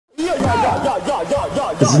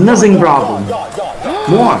It's nothing problem.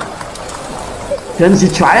 More. Can you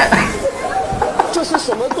try it? 这是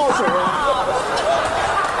什么造型啊？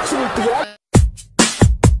请别。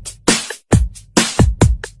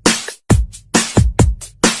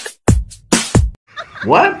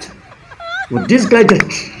 What? Well, this guy just...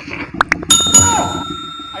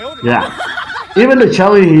 Yeah. Even the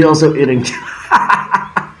Charlie, he also eating.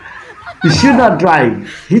 You should not drive.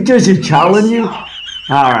 He just challenge you.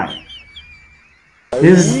 Alright.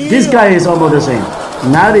 This guy is almost the same.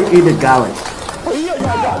 Now they eat the garlic.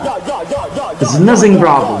 It's nothing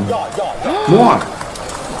problem. More.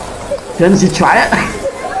 Can you try it?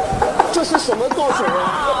 这是什么造型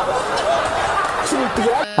啊？请别。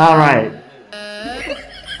 Alright.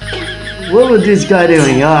 What was this guy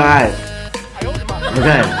doing? Alright.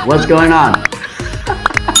 Okay, what's going on?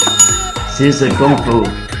 She's a kung fu.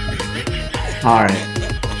 Alright.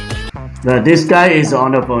 This guy is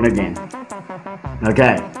on the phone again.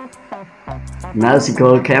 Okay. Now she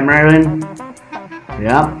called camera in.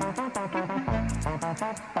 Yep.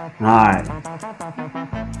 Alright.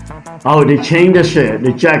 Oh, they changed the shirt,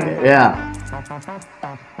 the jacket, yeah.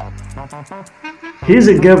 His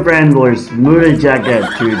girlfriend was moving jacket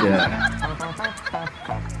to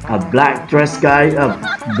a black dress guy, a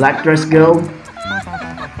black dress girl,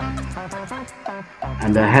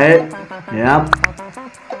 and the head, yep.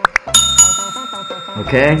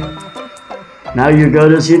 Okay. Now you go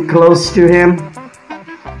to sit close to him,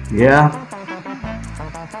 yeah.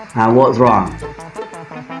 And what's wrong?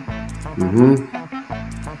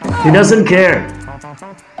 He doesn't care.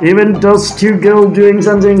 Even those two girls doing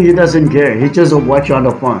something, he doesn't care. He just watch on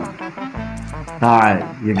the phone. Alright,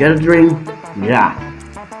 you get a drink? Yeah.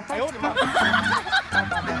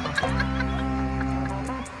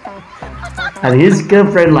 And his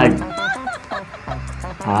girlfriend like,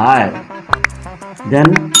 alright.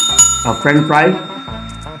 Then a french fry.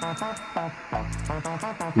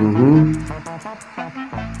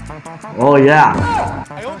 Oh yeah.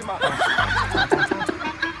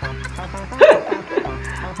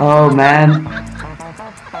 Oh man.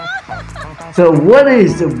 So what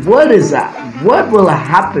is that? What will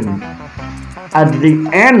happen at the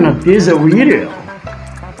end of this video?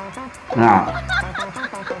 Now,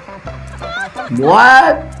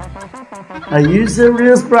 what? Are you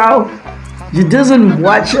serious, bro? You doesn't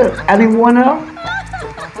watch it anyone else?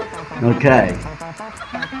 Okay.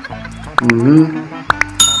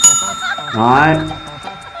 Alright.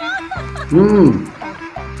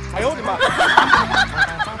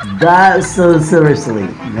 That's so seriously,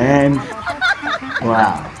 man.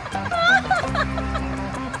 Wow.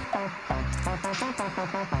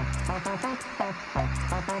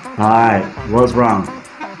 Alright, what's wrong?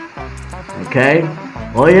 Okay.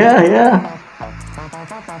 Oh yeah.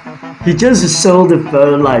 He just sold the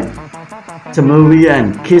phone like the movie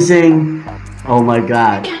and kissing. Oh my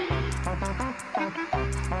god.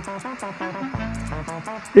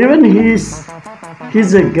 Even his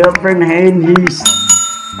girlfriend hand, he's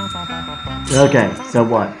okay, so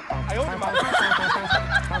what?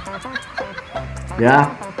 Yeah,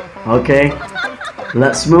 okay,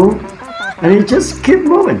 let's move. And he just keep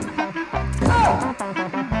moving.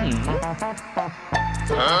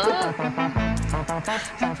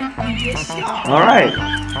 Alright.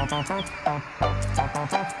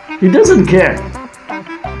 He doesn't care.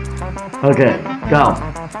 Okay, go.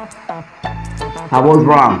 I was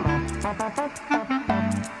wrong.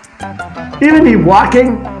 Even he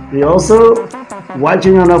walking, he also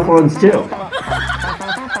watching on our phones too.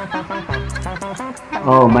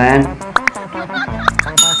 Oh man.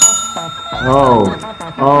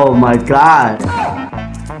 Oh my god.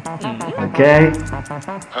 Okay.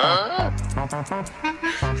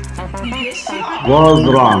 What's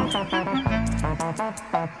wrong?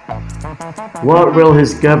 What will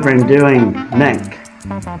his girlfriend doing next?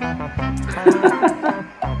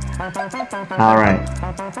 Alright.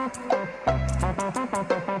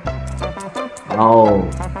 Oh.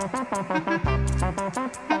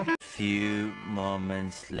 Few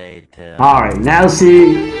moments later. Alright, now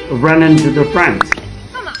she run into the front.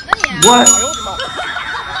 What?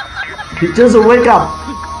 He just wake up.